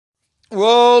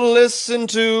Well, listen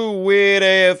to Weird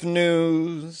AF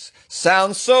News.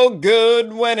 Sounds so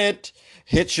good when it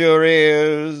hits your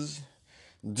ears.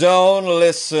 Don't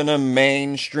listen to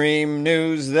mainstream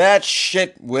news. That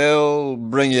shit will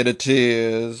bring you to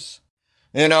tears.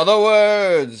 In other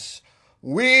words,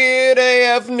 Weird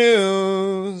AF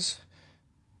News.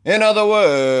 In other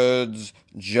words,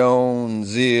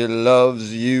 Jonesy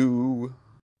loves you.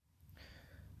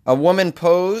 A woman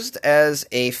posed as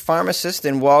a pharmacist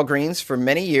in Walgreens for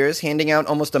many years, handing out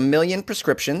almost 1 million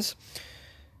prescriptions.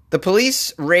 The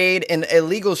police raid an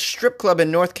illegal strip club in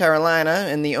North Carolina,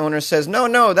 and the owner says,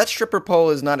 No, that stripper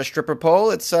pole is not a stripper pole.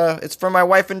 It's for my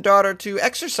wife and daughter to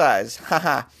exercise.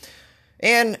 Haha.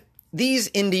 And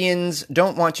these Indians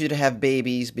don't want you to have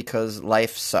babies because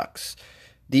life sucks.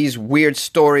 These weird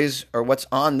stories are what's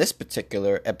on this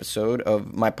particular episode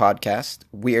of my podcast,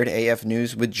 Weird AF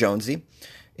News with Jonesy.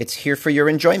 It's here for your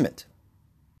enjoyment.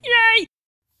 Yay!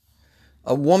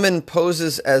 A woman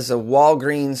poses as a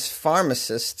Walgreens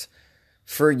pharmacist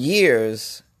for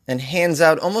years and hands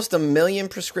out almost 1 million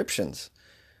prescriptions.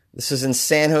 This is in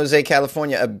San Jose,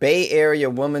 California. A Bay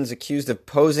Area woman's accused of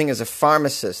posing as a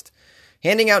pharmacist,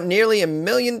 handing out nearly 1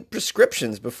 million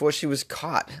prescriptions before she was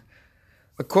caught.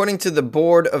 According to the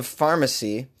Board of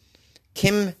Pharmacy,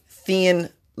 Kim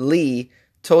Thien Lee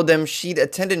told them she'd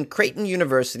attended Creighton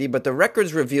University, but the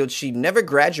records revealed she'd never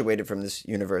graduated from this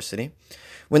university.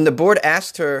 When the board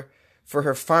asked her for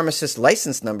her pharmacist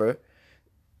license number,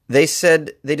 they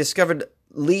said they discovered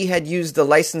Lee had used the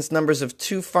license numbers of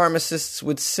 2 pharmacists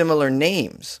with similar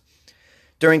names.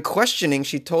 During questioning,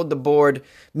 she told the board,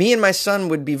 "Me and my son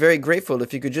would be very grateful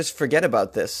if you could just forget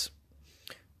about this."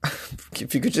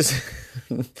 If you could just...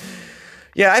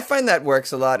 Yeah, I find that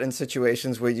works a lot in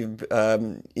situations where you've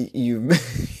been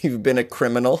a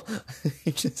criminal.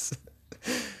 It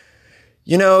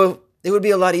would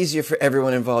be a lot easier for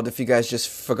everyone involved if you guys just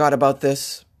forgot about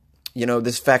this.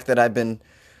 This fact that I've been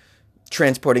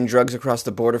transporting drugs across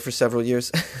the border for several years.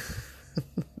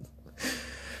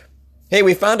 Hey,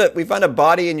 we found a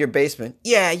body in your basement.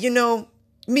 Yeah,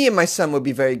 me and my son would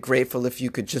be very grateful if you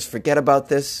could just forget about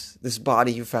this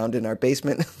body you found in our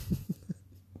basement.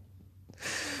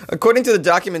 According to the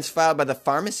documents filed by the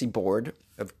Pharmacy Board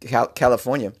of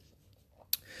California,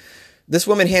 this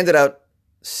woman handed out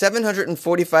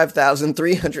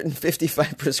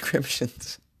 745,355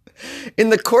 prescriptions in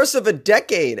the course of a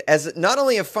decade as not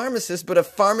only a pharmacist, but a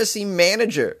pharmacy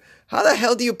manager. How the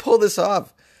hell do you pull this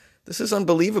off? This is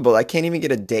unbelievable. I can't even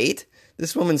get a date.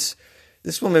 This woman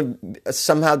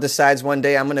somehow decides one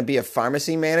day I'm going to be a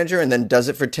pharmacy manager and then does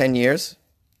it for 10 years.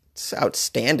 It's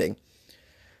outstanding.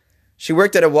 She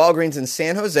worked at a Walgreens in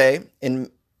San Jose,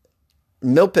 in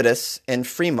Milpitas, and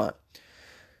Fremont.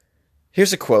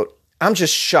 Here's a quote. "I'm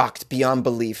just shocked beyond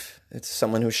belief." It's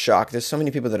someone who's shocked. There's so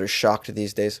many people that are shocked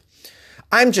these days.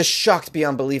 "I'm just shocked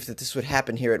beyond belief that this would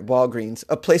happen here at Walgreens,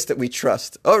 a place that we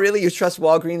trust." Oh, really? You trust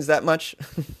Walgreens that much?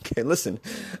 Okay, listen.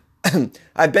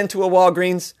 I've been to a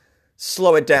Walgreens.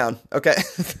 Slow it down, okay?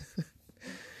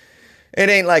 It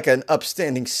ain't like an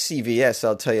upstanding CVS,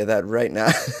 I'll tell you that right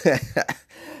now.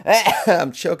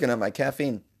 I'm choking on my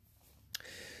caffeine.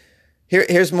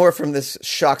 Here's more from this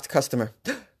shocked customer.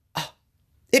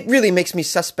 "It really makes me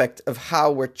suspect of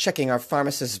how we're checking our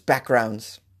pharmacists'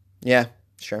 backgrounds." Yeah,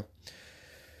 sure.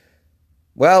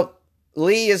 Well,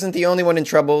 Lee isn't the only one in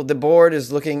trouble. The board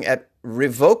is looking at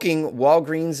revoking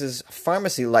Walgreens'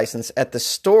 pharmacy license at the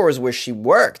stores where she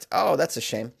worked. Oh, that's a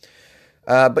shame.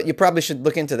 But you probably should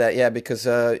look into that, yeah, because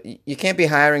you can't be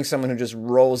hiring someone who just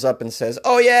rolls up and says,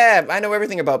 "Oh, yeah, I know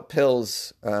everything about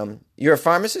pills." You're a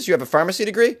pharmacist? You have a pharmacy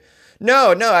degree?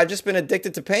 No, I've just been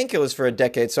addicted to painkillers for a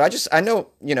decade, so I know,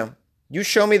 you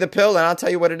show me the pill and I'll tell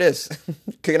you what it is.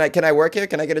 Can I work here?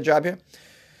 Can I get a job here?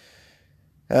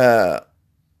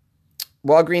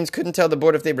 Walgreens couldn't tell the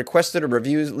board if they requested or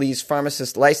reviewed Lee's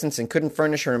pharmacist license and couldn't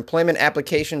furnish her employment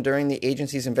application during the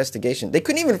agency's investigation. They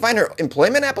couldn't even find her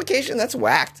employment application? That's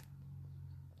whacked.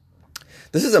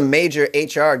 This is a major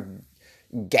HR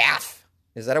gaffe.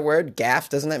 Is that a word? Gaffe?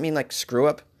 Doesn't that mean like screw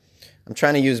up? I'm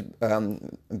trying to use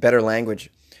better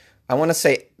language. I want to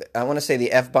say the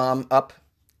F-bomb up,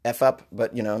 F up,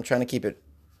 but I'm trying to keep it.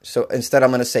 So instead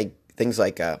I'm going to say things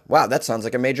like, wow, that sounds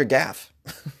like a major gaffe.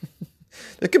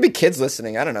 There could be kids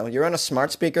listening. I don't know. You're on a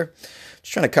smart speaker.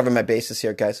 Just trying to cover my bases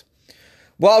here, guys.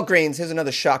 Walgreens. Here's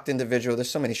another shocked individual. There's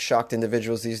so many shocked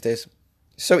individuals these days.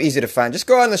 So easy to find. Just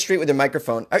go on the street with your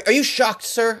microphone. Are you shocked,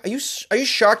 sir? Are you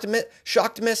shocked,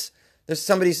 miss?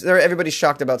 Everybody's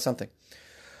shocked about something.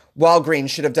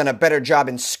 Walgreens should have done a better job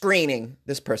in screening,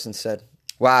 this person said.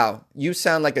 Wow, you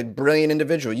sound like a brilliant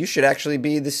individual. You should actually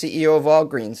be the CEO of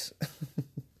Walgreens.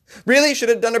 Really? Should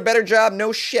have done a better job?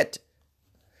 No shit.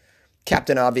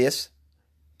 Captain Obvious.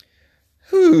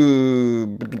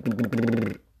 Whew.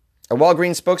 A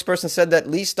Walgreens spokesperson said that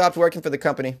Lee stopped working for the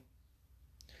company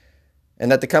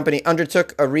and that the company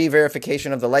undertook a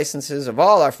re-verification of the licenses of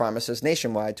all our pharmacists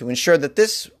nationwide to ensure that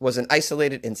this was an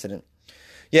isolated incident.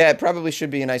 Yeah, it probably should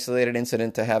be an isolated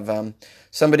incident to have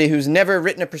somebody who's never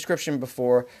written a prescription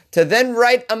before to then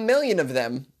write 1 million of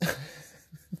them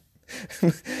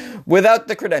without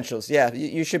the credentials. Yeah,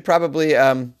 you should probably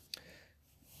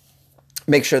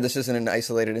make sure this isn't an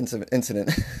isolated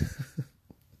incident.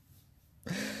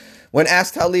 When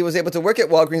asked how Lee was able to work at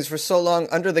Walgreens for so long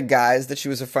under the guise that she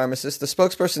was a pharmacist, the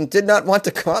spokesperson did not want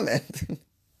to comment.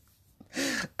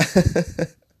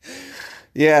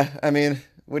 Yeah, I mean,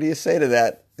 what do you say to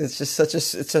that? It's just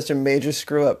such a major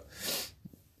screw up.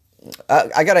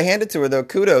 I gotta hand it to her though.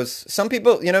 Kudos. Some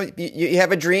people, you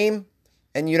have a dream,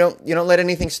 and you don't let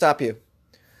anything stop you.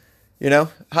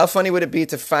 How funny would it be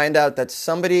to find out that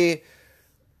somebody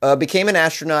became an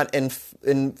astronaut and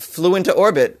flew into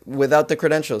orbit without the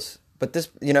credentials? But this,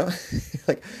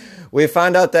 like, we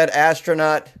found out that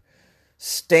astronaut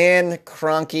Stan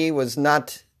Kroenke was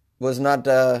not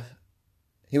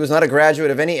he was not a graduate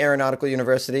of any aeronautical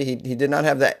university. He did not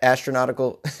have the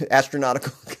astronautical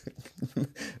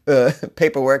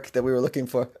paperwork that we were looking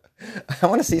for. I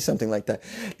want to see something like that.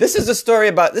 This isn't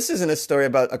a story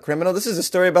about a criminal. This is a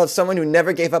story about someone who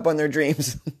never gave up on their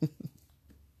dreams.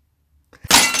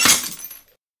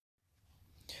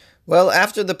 Well,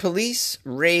 after the police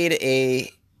raid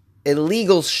a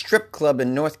illegal strip club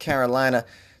in North Carolina,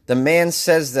 the man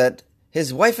says that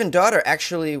his wife and daughter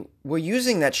actually were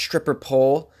using that stripper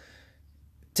pole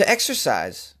to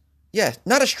exercise. Yeah,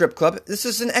 not a strip club. This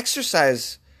is an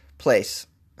exercise place.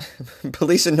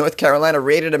 Police in North Carolina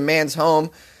raided a man's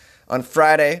home on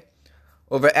Friday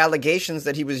over allegations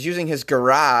that he was using his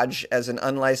garage as an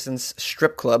unlicensed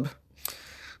strip club.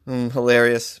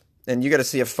 Hilarious. And you got to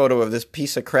see a photo of this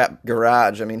piece of crap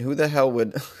garage. I mean, who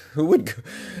would,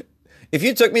 if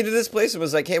you took me to this place and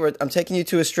was like, hey, I'm taking you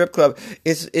to a strip club.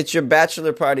 It's your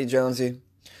bachelor party, Jonesy.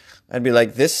 I'd be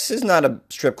like, this is not a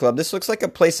strip club. This looks like a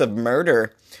place of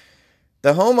murder.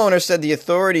 The homeowner said the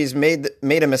authorities made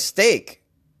a mistake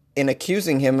in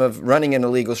accusing him of running an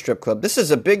illegal strip club. This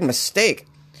is a big mistake.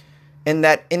 And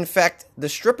that, in fact, the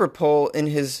stripper pole in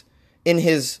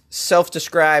his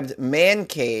self-described man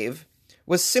cave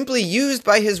was simply used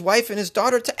by his wife and his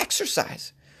daughter to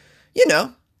exercise.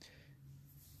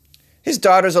 His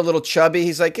daughter's a little chubby.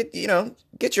 He's like, get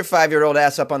your 5-year-old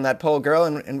ass up on that pole, girl,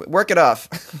 and work it off.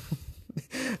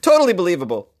 Totally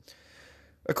believable.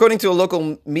 According to a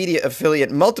local media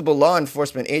affiliate, multiple law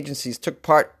enforcement agencies took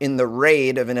part in the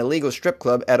raid of an illegal strip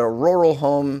club at a rural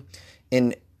home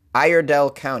in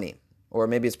Iredell County, or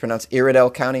maybe it's pronounced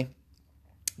Iredell County.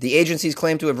 The agencies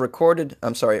claim to have recovered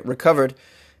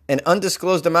an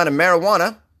undisclosed amount of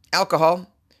marijuana, alcohol,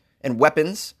 and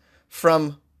weapons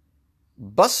from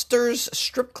Buster's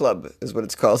Strip Club, is what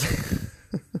it's called.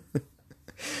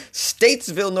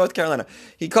 Statesville, North Carolina.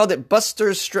 He called it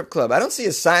Buster's Strip Club. I don't see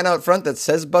a sign out front that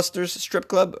says Buster's Strip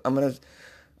Club. I'm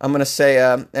gonna say,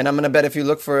 and I'm gonna bet if you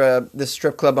look for this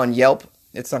strip club on Yelp,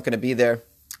 it's not gonna be there.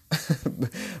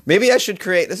 Maybe I should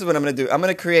create. This is what I'm gonna do. I'm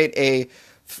gonna create a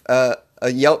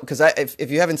Yelp, because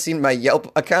if you haven't seen my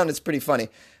Yelp account, it's pretty funny.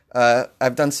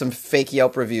 I've done some fake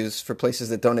Yelp reviews for places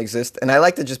that don't exist, and I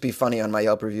like to just be funny on my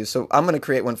Yelp reviews. So I'm going to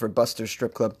create one for Buster's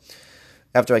Strip Club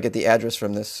after I get the address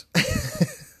from this.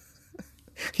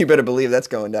 You better believe that's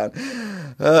going down.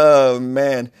 Oh,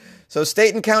 man. So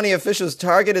state and county officials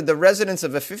targeted the residence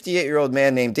of a 58-year-old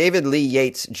man named David Lee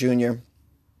Yates, Jr.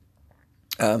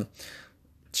 I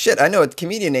know a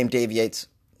comedian named Dave Yates.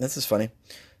 This is funny.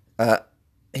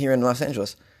 Here in Los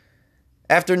Angeles.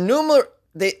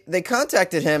 They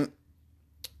contacted him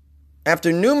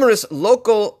after numerous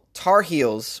local Tar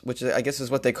Heels, which I guess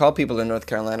is what they call people in North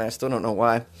Carolina. I still don't know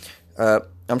why.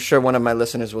 I'm sure one of my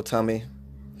listeners will tell me.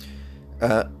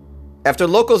 After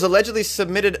locals allegedly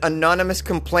submitted anonymous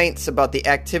complaints about the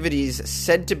activities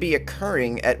said to be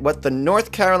occurring at what the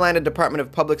North Carolina Department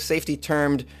of Public Safety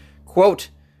termed, quote,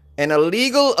 an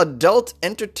illegal adult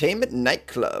entertainment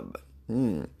nightclub.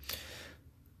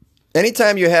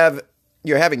 Anytime you're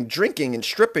having drinking and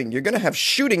stripping, you're going to have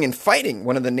shooting and fighting,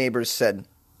 one of the neighbors said.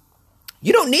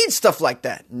 You don't need stuff like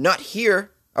that. Not here,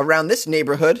 around this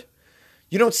neighborhood.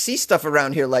 You don't see stuff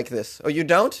around here like this. Oh, you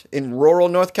don't? In rural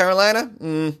North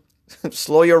Carolina?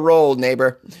 Slow your roll,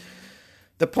 neighbor.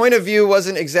 The point of view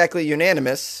wasn't exactly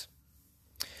unanimous.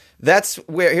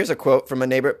 Here's a quote from a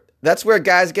neighbor. That's where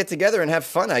guys get together and have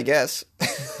fun, I guess.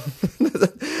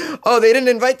 Oh, they didn't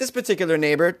invite this particular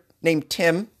neighbor named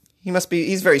Tim.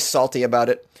 He's very salty about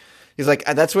it. He's like,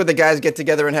 that's where the guys get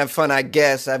together and have fun, I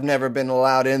guess. I've never been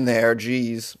allowed in there.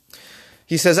 Jeez.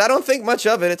 He says, I don't think much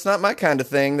of it. It's not my kind of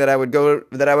thing that I would go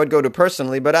to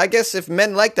personally, but I guess if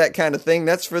men like that kind of thing,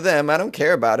 that's for them. I don't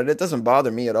care about it. It doesn't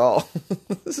bother me at all.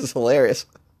 This is hilarious.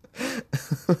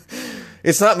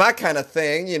 It's not my kind of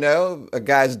thing, you know, a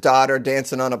guy's daughter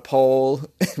dancing on a pole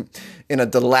in a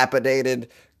dilapidated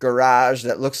garage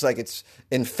that looks like it's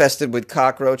infested with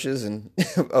cockroaches and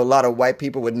a lot of white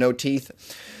people with no teeth.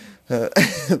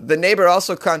 The neighbor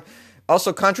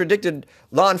also contradicted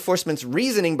law enforcement's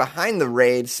reasoning behind the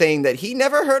raid, saying that he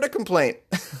never heard a complaint.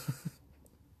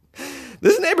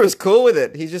 This neighbor's cool with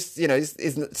it. He just, you know,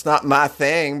 it's not my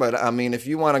thing, but I mean, if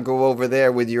you want to go over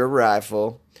there with your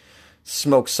rifle,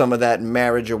 smoke some of that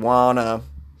marijuana,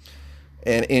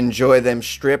 and enjoy them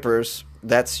strippers,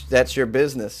 that's your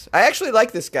business. I actually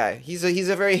like this guy. He's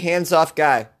a very hands-off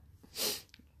guy.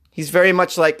 He's very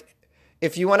much like,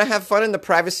 if you want to have fun in the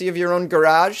privacy of your own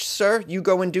garage, sir, you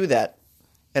go and do that.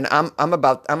 And I'm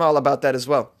all about that as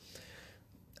well.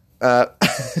 We're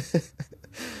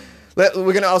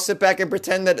gonna all sit back and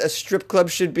pretend that a strip club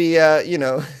should be, you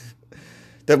know,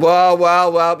 that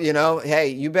well, you know, hey,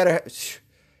 you better.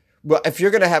 Well, if you're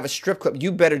gonna have a strip club,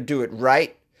 you better do it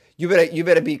right. You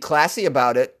better be classy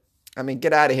about it. I mean,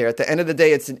 get out of here. At the end of the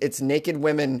day, it's naked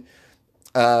women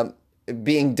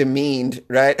being demeaned,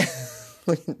 right?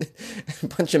 A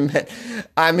bunch of men.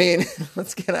 I mean,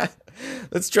 let's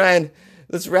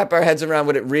wrap our heads around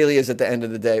what it really is at the end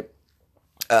of the day.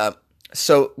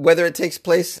 So whether it takes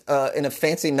place in a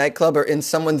fancy nightclub or in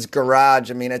someone's garage,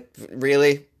 I mean,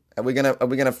 really, are we gonna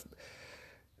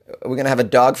have a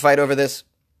dogfight over this?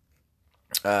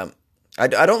 I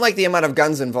don't like the amount of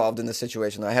guns involved in this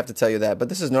situation. I have to tell you that. But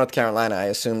this is North Carolina. I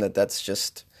assume that's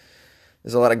just,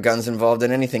 there's a lot of guns involved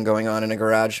in anything going on in a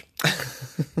garage.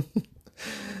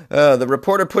 The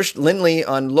reporter pushed Lindley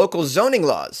on local zoning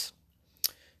laws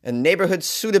and neighborhood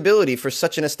suitability for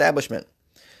such an establishment.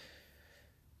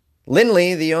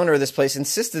 Lindley, the owner of this place,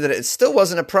 insisted that it still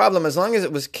wasn't a problem as long as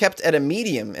it was kept at a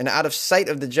medium and out of sight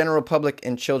of the general public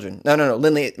and children. No.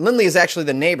 Lindley is actually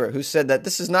the neighbor who said that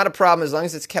this is not a problem as long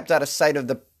as it's kept out of sight of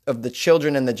the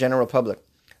children and the general public.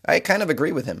 I kind of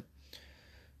agree with him.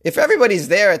 If everybody's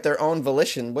there at their own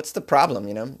volition, what's the problem,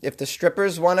 you know? If the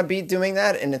strippers want to be doing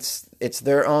that and it's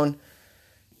their own,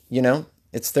 you know,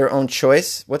 it's their own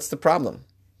choice, what's the problem?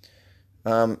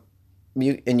 What are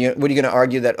you going to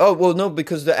argue that, oh, well, no,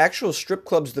 because the actual strip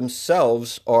clubs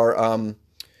themselves are,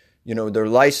 you know, they're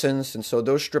licensed, and so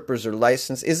those strippers are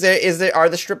licensed. Are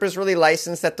the strippers really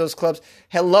licensed at those clubs?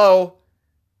 Hello?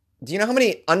 Do you know how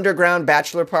many underground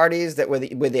bachelor parties where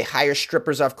they hire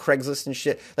strippers off Craigslist and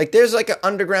shit? Like, there's like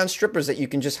underground strippers that you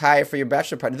can just hire for your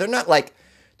bachelor party. They're not like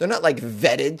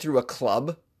vetted through a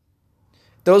club.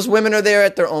 Those women are there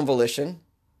at their own volition,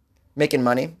 making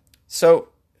money. So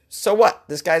what?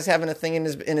 This guy's having a thing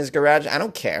in his garage. I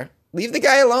don't care. Leave the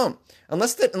guy alone.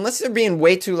 Unless they're being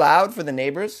way too loud for the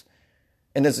neighbors,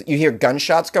 and you hear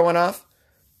gunshots going off,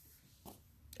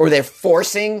 or they're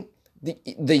forcing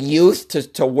the youth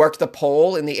to work the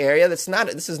pole in the area. This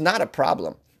is not a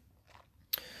problem.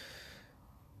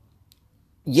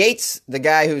 Yates, the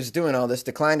guy who's doing all this,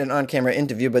 declined an on-camera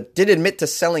interview, but did admit to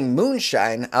selling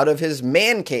moonshine out of his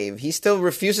man cave. He still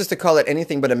refuses to call it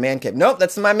anything but a man cave. Nope,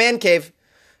 that's my man cave.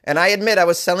 And I admit I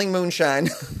was selling moonshine.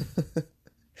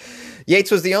 Yates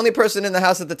was the only person in the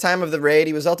house at the time of the raid.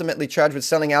 He was ultimately charged with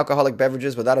selling alcoholic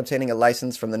beverages without obtaining a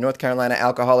license from the North Carolina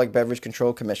Alcoholic Beverage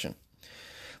Control Commission.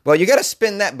 Well, you got to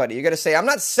spin that, buddy. You got to say, I'm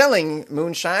not selling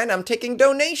moonshine. I'm taking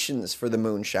donations for the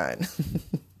moonshine.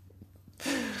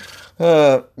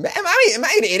 Am I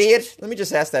an idiot? Let me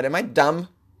just ask that. Am I dumb?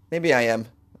 Maybe I am.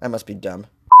 I must be dumb.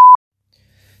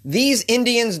 These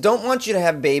Indians don't want you to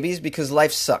have babies because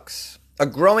life sucks. A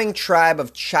growing tribe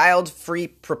of child-free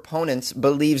proponents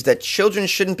believes that children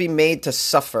shouldn't be made to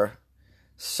suffer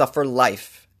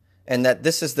life, and that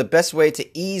this is the best way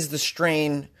to ease the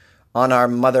strain on our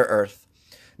Mother Earth.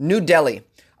 New Delhi.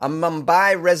 A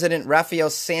Mumbai resident,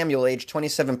 Raphael Samuel, age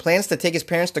 27, plans to take his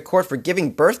parents to court for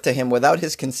giving birth to him without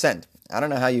his consent. I don't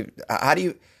know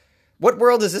what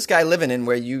world is this guy living in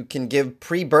where you can give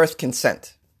pre-birth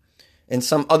consent? In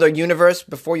some other universe,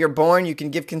 before you're born, you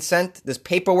can give consent. There's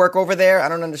paperwork over there. I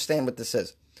don't understand what this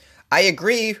is. I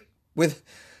agree with,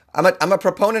 I'm a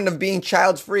proponent of being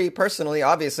child-free, personally.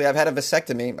 Obviously, I've had a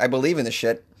vasectomy. I believe in this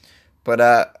shit.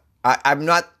 But I'm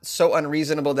not so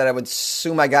unreasonable that I would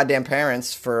sue my goddamn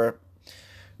parents for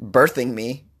birthing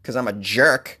me because I'm a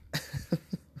jerk.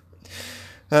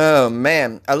 Oh,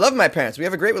 man. I love my parents. We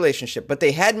have a great relationship. But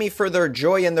they had me for their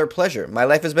joy and their pleasure. My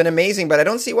life has been amazing, but I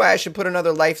don't see why I should put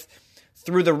another life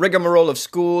through the rigmarole of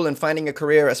school and finding a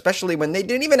career, especially when they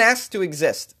didn't even ask to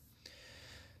exist.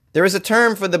 There is a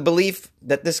term for the belief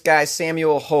that this guy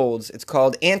Samuel holds. It's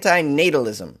called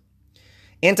antinatalism.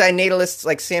 Antinatalists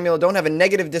like Samuel don't have a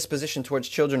negative disposition towards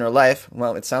children or life.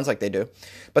 Well, it sounds like they do.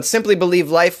 But simply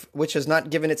believe life, which has not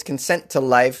given its consent to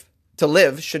live,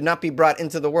 should not be brought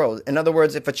into the world. In other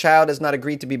words, if a child has not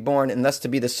agreed to be born and thus to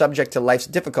be the subject to life's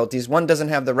difficulties, one doesn't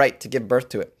have the right to give birth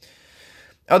to it.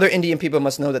 Other Indian people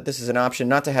must know that this is an option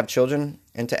not to have children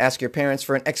and to ask your parents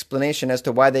for an explanation as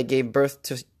to why they gave birth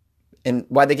to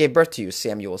you,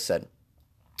 Samuel said.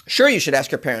 Sure, you should ask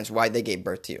your parents why they gave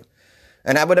birth to you.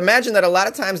 And I would imagine that a lot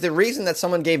of times the reason that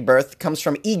someone gave birth comes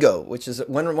from ego, which is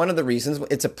one of the reasons.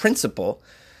 It's a principle.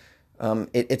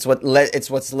 It's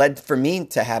what's led for me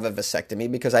to have a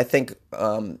vasectomy, because I think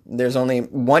there's only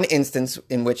one instance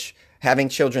in which having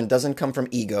children doesn't come from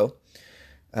ego.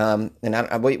 And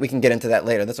we can get into that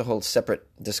later. That's a whole separate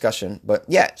discussion. But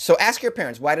yeah, so ask your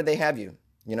parents, why did they have you?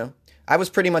 You know, I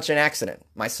was pretty much an accident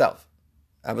myself.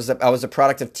 I was a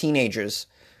product of teenagers,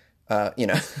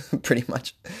 pretty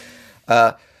much.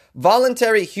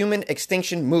 Voluntary human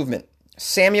extinction movement.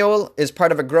 Samuel is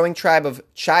part of a growing tribe of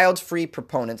child-free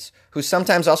proponents who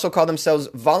sometimes also call themselves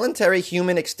Voluntary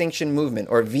Human Extinction Movement,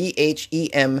 or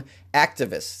VHEM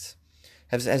activists.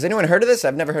 Has anyone heard of this?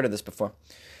 I've never heard of this before.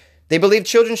 They believe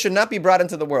children should not be brought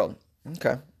into the world.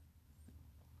 Okay.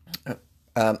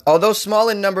 Although small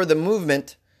in number, the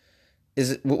movement,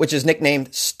 which is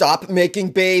nicknamed Stop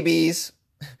Making Babies,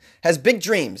 has big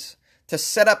dreams to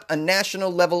set up a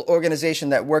national level organization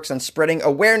that works on spreading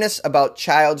awareness about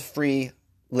child-free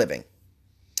living.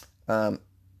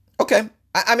 Okay.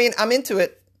 I mean, I'm into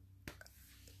it.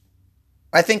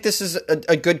 I think this is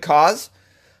a good cause.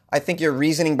 I think your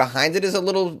reasoning behind it is a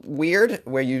little weird,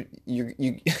 where you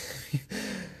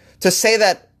to say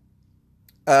that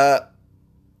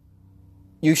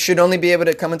you should only be able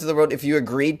to come into the world if you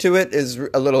agreed to it is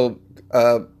a little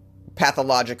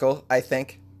pathological, I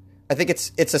think. I think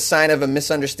it's a sign of a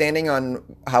misunderstanding on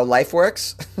how life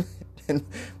works and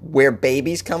where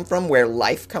babies come from, where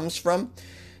life comes from.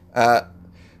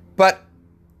 But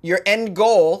your end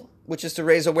goal, which is to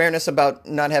raise awareness about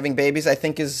not having babies, I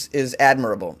think is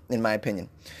admirable, in my opinion.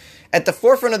 At the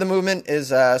forefront of the movement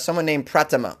is someone named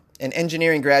Pratima, an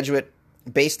engineering graduate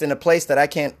based in a place that I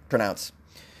can't pronounce.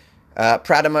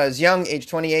 Pratima is young, age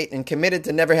 28, and committed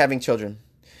to never having children.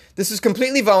 This is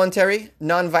completely voluntary,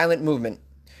 non-violent movement.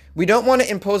 We don't want to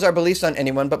impose our beliefs on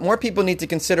anyone, but more people need to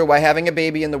consider why having a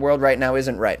baby in the world right now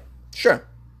isn't right. Sure.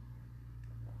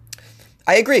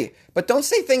 I agree. But don't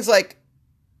say things like,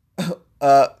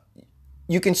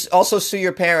 you can also sue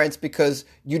your parents because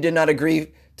you did not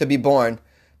agree to be born,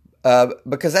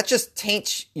 because that just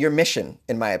taints your mission,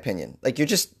 in my opinion. Like you're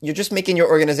just making your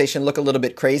organization look a little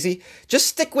bit crazy. Just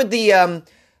stick with the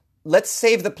let's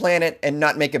save the planet and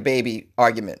not make a baby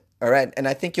argument. All right, and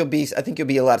I think you'll be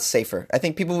a lot safer. I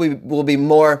think people will be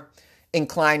more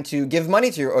inclined to give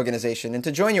money to your organization and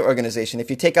to join your organization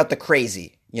if you take out the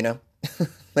crazy. You know,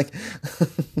 like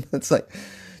it's like,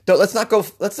 let's not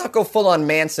go full on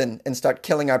Manson and start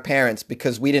killing our parents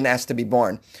because we didn't ask to be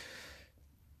born.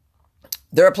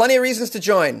 There are plenty of reasons to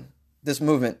join this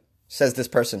movement, says this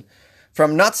person,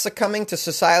 from not succumbing to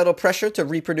societal pressure to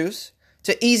reproduce,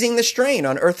 to easing the strain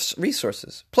on Earth's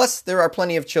resources. Plus, there are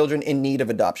plenty of children in need of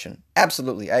adoption.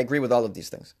 Absolutely, I agree with all of these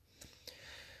things.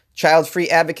 Child-free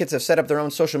advocates have set up their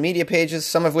own social media pages,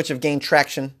 some of which have gained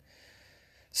traction.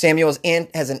 Samuel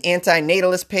has an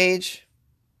anti-natalist page,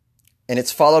 and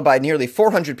it's followed by nearly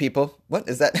 400 people. What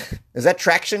is that? Is that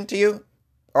traction to you?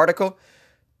 Article.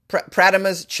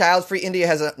 Pratima's Child-Free India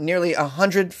has nearly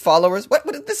 100 followers. What?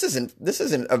 This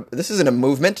isn't a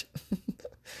movement.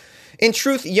 In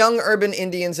truth, young urban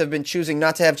Indians have been choosing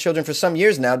not to have children for some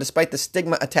years now, despite the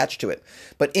stigma attached to it.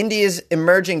 But India's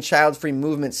emerging child-free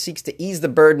movement seeks to ease the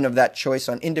burden of that choice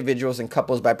on individuals and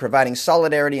couples by providing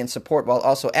solidarity and support while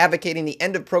also advocating the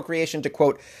end of procreation to,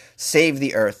 quote, save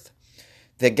the earth.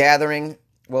 The gathering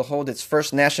will hold its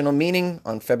first national meeting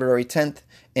on February 10th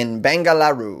in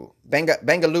Bengaluru,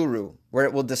 where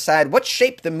it will decide what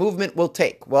shape the movement will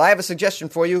take. Well, I have a suggestion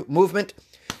for you, movement.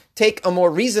 Take a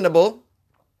more reasonable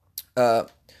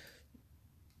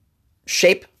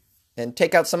shape and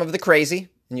take out some of the crazy,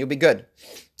 and you'll be good.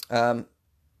 And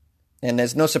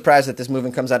there's no surprise that this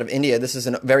movement comes out of India. This is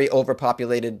a very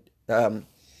overpopulated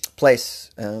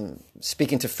place.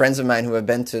 Speaking to friends of mine who have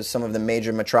been to some of the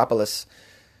major metropoli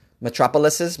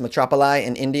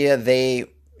in India,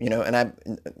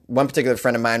 one particular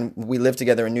friend of mine, we lived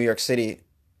together in New York City,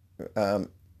 and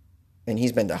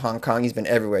he's been to Hong Kong, he's been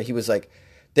everywhere. He was like,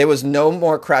 There was no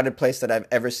more crowded place that I've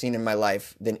ever seen in my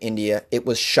life than India. It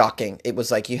was shocking. It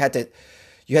was like you had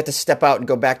to step out and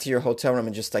go back to your hotel room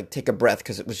and just like take a breath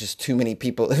because it was just too many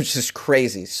people. It was just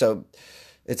crazy. So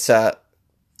it's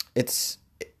it's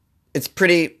it's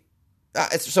pretty.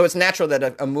 It's natural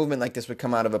that a movement like this would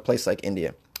come out of a place like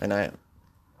India. And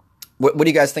what do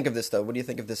you guys think of this though? What do you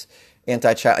think of this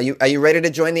anti-child? Are you ready to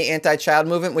join the anti-child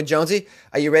movement with Jonesy?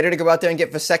 Are you ready to go out there and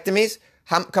get vasectomies?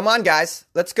 Come on, guys.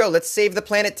 Let's go. Let's save the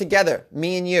planet together.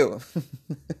 Me and you.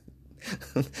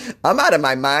 I'm out of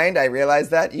my mind. I realize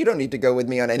that. You don't need to go with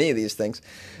me on any of these things.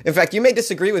 In fact, you may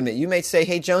disagree with me. You may say,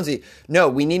 hey, Jonesy, no,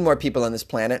 we need more people on this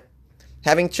planet.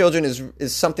 Having children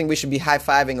is something we should be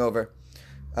high-fiving over.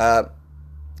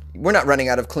 We're not running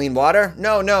out of clean water.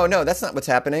 No. That's not what's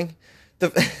happening.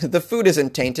 The food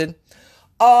isn't tainted.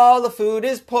 All the food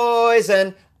is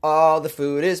poison. All the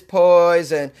food is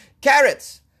poison.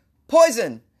 Carrots,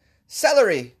 poison.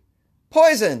 Celery,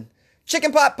 poison.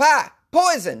 Chicken pot pie,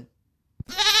 poison.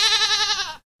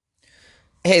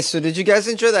 Hey, so did you guys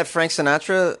enjoy that Frank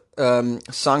Sinatra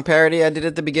song parody I did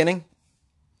at the beginning?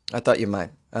 I thought you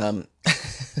might.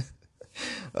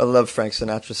 I love Frank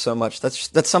Sinatra so much.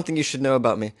 That's something you should know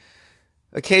about me.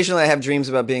 Occasionally I have dreams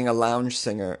about being a lounge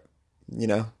singer,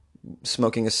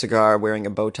 smoking a cigar, wearing a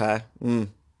bow tie.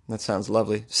 That sounds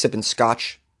lovely. Sipping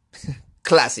scotch.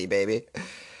 Classy, baby.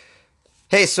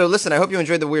 Hey, so listen, I hope you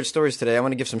enjoyed the weird stories today. I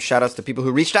want to give some shout outs to people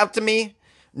who reached out to me,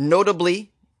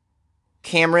 notably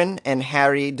Cameron and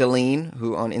Harry Deline,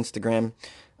 who on Instagram,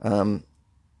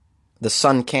 the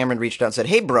son Cameron reached out and said,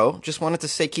 hey, bro, just wanted to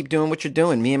say keep doing what you're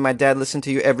doing. Me and my dad listen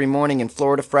to you every morning, and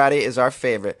Florida Friday is our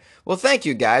favorite. Well, thank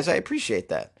you, guys. I appreciate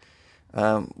that.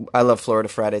 I love Florida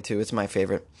Friday, too. It's my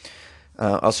favorite.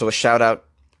 Also, a shout out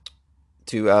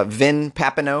to Vin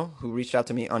Papineau, who reached out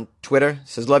to me on Twitter.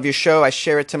 Says, love your show. I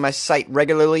share it to my site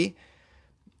regularly.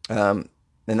 And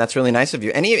that's really nice of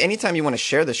you. Anytime you want to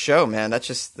share the show, man, that's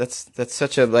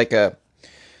such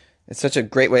it's such a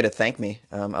great way to thank me.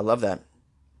 I love that.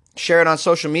 Share it on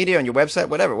social media, on your website,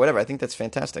 whatever. I think that's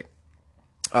fantastic.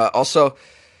 Also,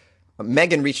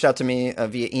 Megan reached out to me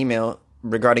via email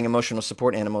regarding emotional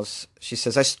support animals. She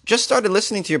says, I just started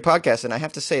listening to your podcast, and I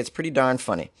have to say it's pretty darn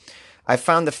funny. I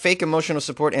found the fake emotional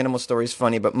support animal stories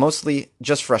funny, but mostly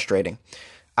just frustrating.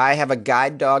 I have a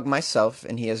guide dog myself,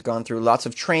 and he has gone through lots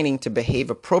of training to behave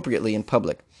appropriately in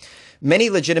public. Many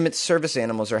legitimate service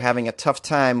animals are having a tough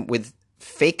time with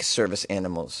fake service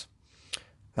animals.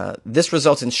 This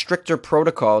results in stricter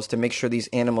protocols to make sure these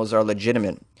animals are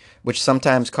legitimate, which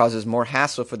sometimes causes more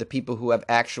hassle for the people who have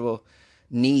actual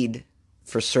need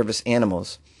for service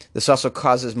animals. This also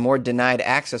causes more denied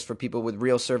access for people with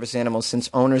real service animals, since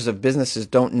owners of businesses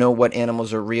don't know what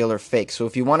animals are real or fake. So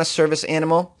if you want a service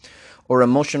animal or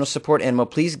emotional support animal,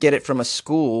 please get it from a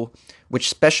school which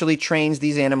specially trains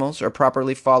these animals, or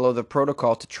properly follow the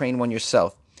protocol to train one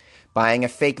yourself. Buying a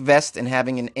fake vest and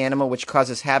having an animal which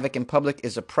causes havoc in public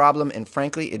is a problem, and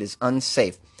frankly, it is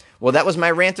unsafe. Well, that was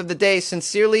my rant of the day.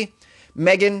 Sincerely,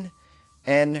 Megan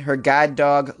and her guide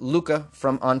dog, Luca,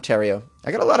 from Ontario.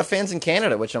 I got a lot of fans in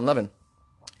Canada, which I'm loving.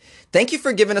 Thank you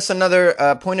for giving us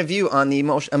another point of view on the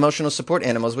emotional support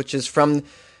animals, which is from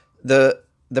the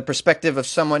perspective of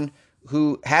someone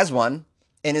who has one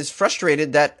and is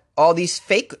frustrated that all these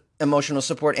fake emotional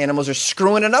support animals are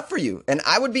screwing it up for you. And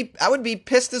I would be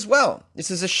pissed as well.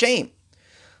 This is a shame.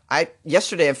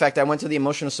 Yesterday, in fact, I went to the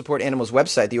Emotional Support Animals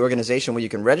website, the organization where you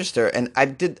can register, and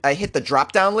I hit the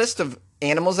drop-down list of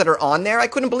animals that are on there. I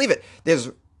couldn't believe it. There's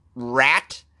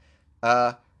rat,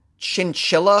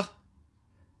 chinchilla,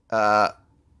 a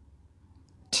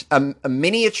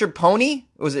miniature pony.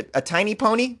 Was it a tiny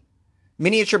pony?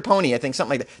 Miniature pony, I think,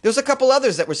 something like that. There's a couple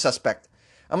others that were suspect.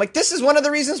 I'm like, this is one of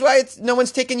the reasons why no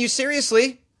one's taking you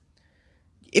seriously.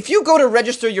 If you go to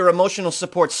register your emotional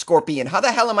support scorpion, how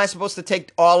the hell am I supposed to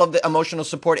take all of the emotional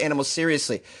support animals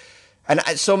seriously? And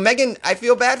so, Megan, I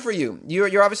feel bad for you.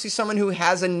 You're obviously someone who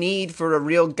has a need for a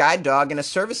real guide dog and a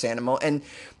service animal, and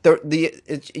the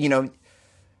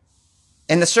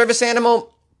service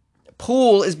animal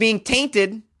pool is being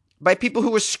tainted by people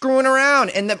who are screwing around,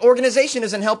 and the organization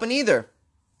isn't helping either.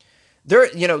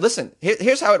 Listen,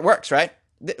 here's how it works, right?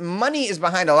 Money is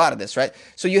behind a lot of this, right?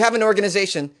 So you have an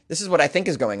organization. This is what I think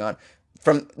is going on.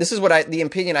 The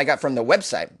opinion I got from the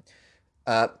website.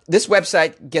 This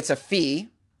website gets a fee,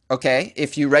 okay,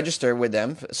 if you register with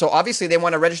them. So obviously they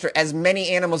want to register as many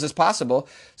animals as possible.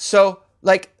 So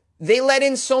they let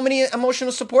in so many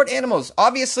emotional support animals.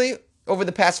 Obviously, over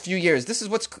the past few years, this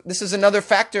is another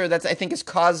factor that I think has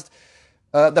caused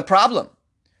the problem.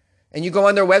 And you go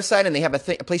on their website and they have a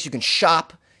place you can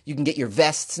shop. You can get your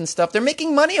vests and stuff. They're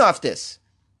making money off this.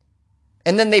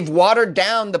 And then they've watered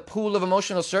down the pool of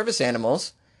emotional service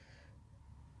animals.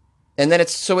 And then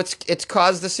it's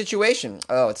caused the situation.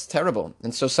 Oh, it's terrible.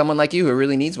 And so someone like you who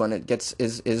really needs one, it gets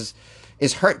is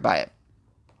hurt by it.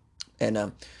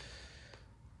 And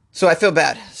so I feel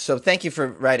bad. So thank you for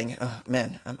writing. Oh,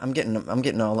 man, I'm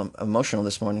getting all emotional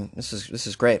this morning. This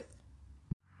is great.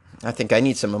 I think I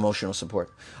need some emotional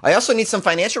support. I also need some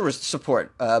financial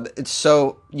support.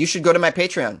 So you should go to my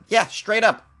Patreon. Yeah, straight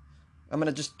up. I'm going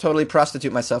to just totally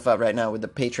prostitute myself out right now with the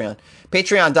Patreon.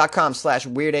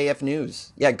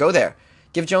 Patreon.com/WeirdAFNews. Yeah, go there.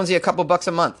 Give Jonesy a couple bucks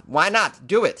a month. Why not?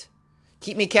 Do it.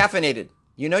 Keep me caffeinated.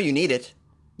 You know you need it.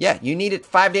 Yeah, you need it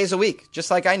 5 days a week,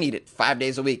 just like I need it 5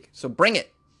 days a week. So bring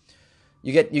it.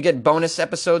 You get bonus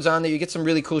episodes on there. You get some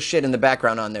really cool shit in the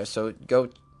background on there. So go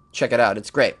check it out.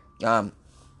 It's great. And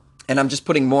I'm just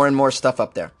putting more and more stuff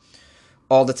up there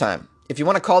all the time. If you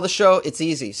want to call the show, it's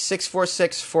easy.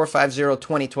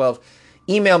 646-450-2012.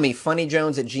 Email me,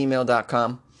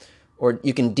 funnyjones@gmail.com. Or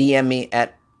you can DM me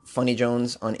at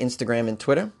funnyjones on Instagram and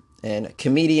Twitter. And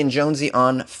Comedian Jonesy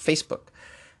on Facebook.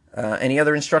 Any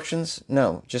other instructions?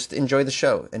 No. Just enjoy the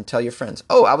show and tell your friends.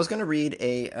 Oh, I was going to read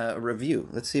a review.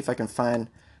 Let's see if I can find...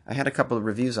 I had a couple of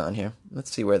reviews on here.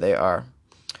 Let's see where they are.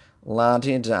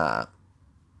 La-di-da.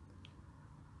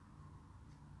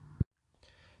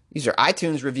 These are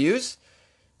iTunes reviews.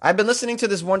 I've been listening to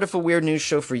this wonderful Weird News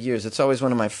show for years. It's always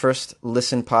one of my first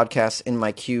listen podcasts in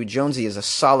my queue. Jonesy is a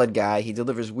solid guy. He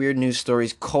delivers weird news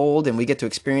stories cold, and we get to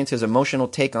experience his emotional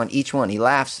take on each one. He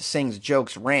laughs, sings,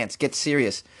 jokes, rants, gets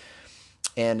serious,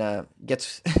 and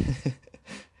gets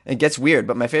it gets weird.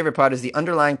 But my favorite part is the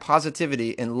underlying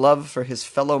positivity and love for his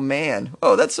fellow man.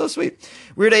 Oh, that's so sweet.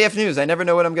 Weird AF News. I never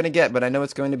know what I'm going to get, but I know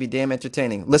it's going to be damn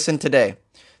entertaining. Listen today.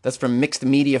 That's from Mixed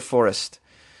Media Forest.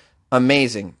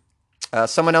 Amazing.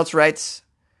 Someone else writes,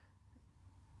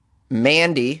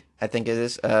 Mandy, I think it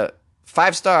is,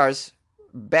 5 stars,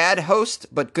 bad host,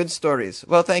 but good stories.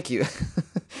 Well, thank you.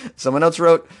 Someone else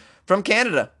wrote, from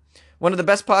Canada, one of the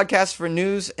best podcasts for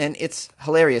news and its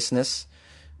hilariousness.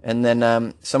 And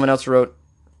then someone else wrote,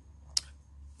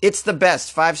 it's the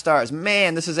best, 5 stars.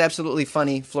 Man, this is absolutely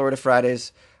funny. Florida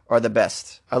Fridays are the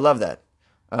best. I love that.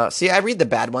 See, I read the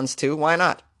bad ones too. Why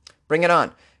not? Bring it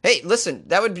on. Hey, listen,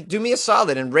 that would do me a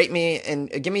solid and rate me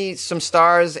and give me some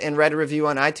stars and write a review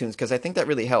on iTunes because I think that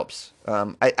really helps.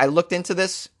 I looked into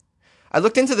this. I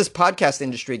looked into this podcast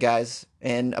industry, guys,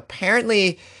 and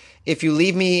apparently if you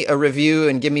leave me a review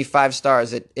and give me 5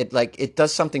 stars, it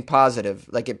does something positive.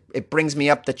 Like it brings me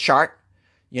up the chart,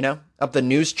 up the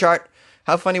news chart.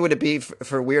 How funny would it be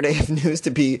for Weird AF News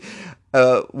to be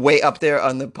way up there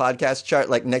on the podcast chart,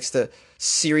 like next to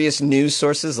serious news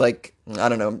sources like, I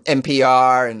don't know,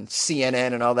 NPR and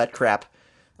CNN and all that crap.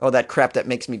 All that crap that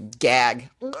makes me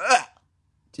gag.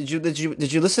 Did you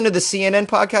listen to the CNN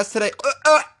podcast today?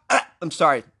 I'm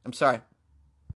sorry.